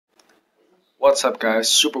What's up guys,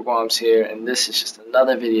 Super Guams here, and this is just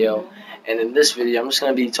another video. And in this video I'm just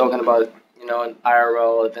going to be talking about, an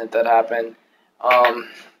IRL event that happened.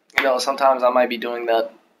 Sometimes I might be doing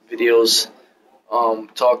that videos,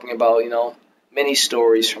 talking about, many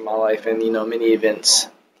stories from my life and, many events.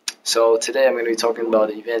 So today I'm going to be talking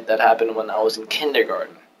about an event that happened when I was in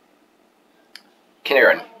kindergarten.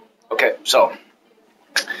 Okay, so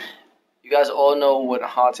you guys all know what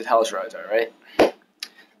haunted house rides are, right?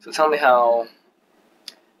 So tell me how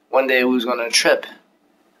one day we was going on a trip,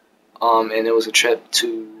 and it was a trip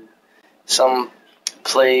to some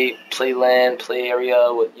play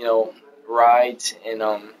area with, rides, and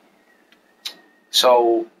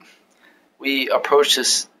so we approached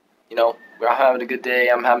this, we're having a good day,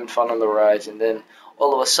 I'm having fun on the rides, and then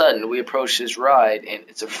all of a sudden we approach this ride, and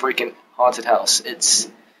it's a freaking haunted house. It's,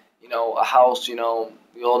 a house, we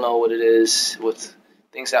all know what it is, with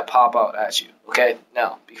things that pop out at you. Okay,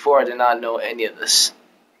 now before I did not know any of this.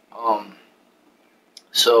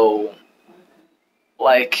 So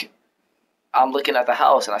like I'm looking at the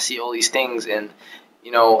house and I see all these things, and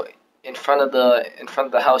in front of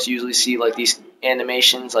the house you usually see like these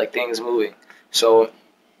animations, like things moving. So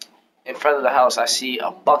in front of the house I see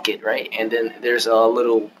a bucket, right? And then there's a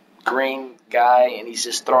little green guy and he's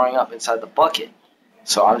just throwing up inside the bucket.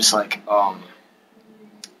 So I'm just like,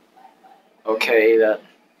 okay,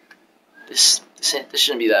 this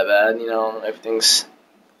shouldn't be that bad, everything's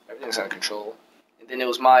under control. And then it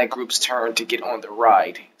was my group's turn to get on the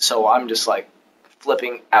ride, so I'm just like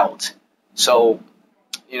flipping out. So,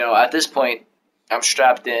 at this point, I'm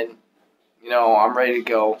strapped in, I'm ready to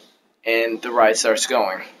go, and the ride starts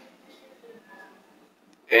going.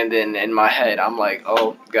 And then in my head, I'm like,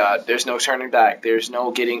 oh god, there's no turning back, there's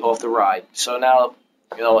no getting off the ride. So now,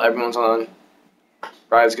 everyone's on,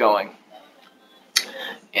 ride's going.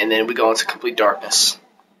 And then we go into complete darkness.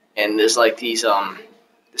 And there's like these,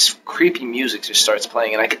 this creepy music just starts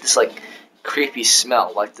playing, and I get this like creepy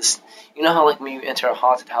smell, like this. You know how like when you enter a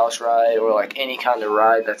haunted house ride or like any kind of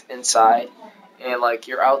ride that's inside, and like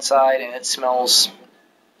you're outside and it smells,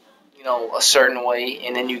 a certain way,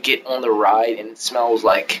 and then you get on the ride and it smells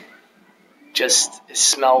like, it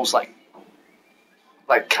smells like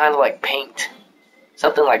kind of like paint,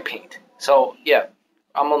 something like paint. So yeah,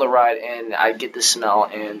 I'm on the ride and I get the smell,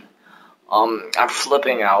 and I'm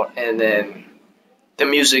flipping out, and then the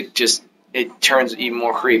music it turns even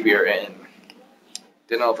more creepier, and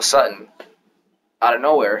then all of a sudden, out of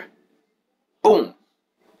nowhere, boom,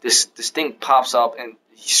 this thing pops up and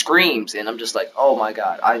he screams, and I'm just like, oh my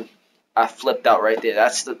god, I flipped out right there.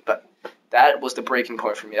 That was the breaking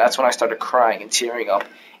point for me. That's when I started crying and tearing up,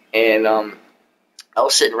 and I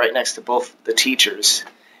was sitting right next to both the teachers,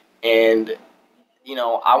 and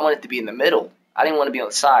I wanted to be in the middle. I didn't want to be on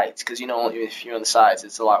the sides, because if you're on the sides,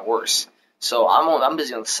 it's a lot worse. So I'm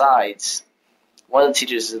busy on the sides. One of the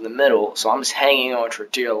teachers is in the middle, so I'm just hanging on for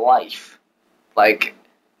dear life.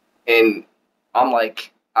 And I'm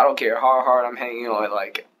like, I don't care how hard I'm hanging on.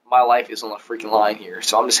 Like, my life is on the freaking line here.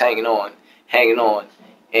 So I'm just hanging on,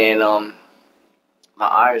 and my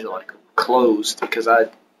eyes are like closed, because I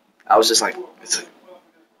was just like,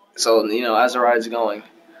 so as the ride's going,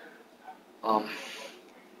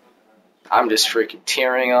 I'm just freaking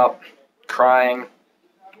tearing up, crying,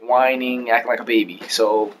 whining, acting like a baby.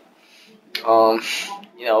 So, the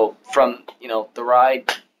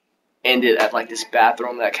ride ended at like this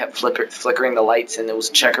bathroom that kept flickering the lights, and it was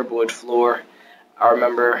checkerboard floor.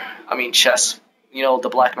 Chess, the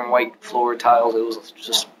black and white floor tiles. It was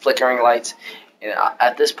just flickering lights, and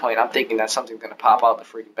at this point, I'm thinking that something's gonna pop out the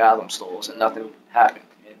freaking bathroom stalls, and nothing happened.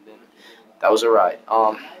 And then that was a ride.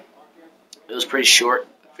 It was pretty short,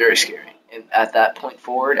 very scary. And at that point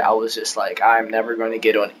forward, I was just like, I'm never going to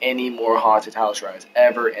get on any more haunted house rides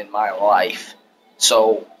ever in my life.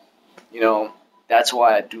 So, that's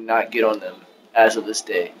why I do not get on them as of this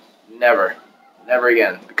day. Never. Never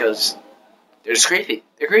again. Because they're just creepy.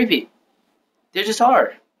 They're creepy. They just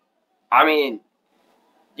are. I mean,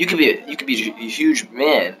 you could be a huge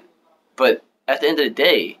man, but at the end of the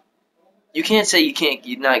day, you can't say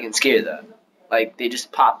you're not getting scared of that. Like, they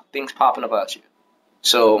just things popping up at you.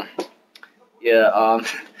 So, yeah,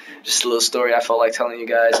 just a little story I felt like telling you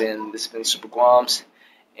guys, and this has been Super Guams,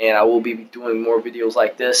 and I will be doing more videos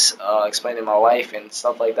like this, explaining my life and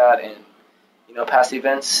stuff like that, and, past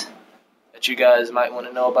events that you guys might want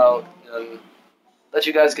to know about, and let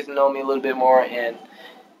you guys get to know me a little bit more, and,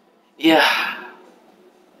 yeah,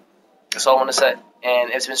 that's all I want to say,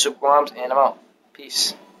 and it's been Super Guams, and I'm out.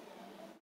 Peace.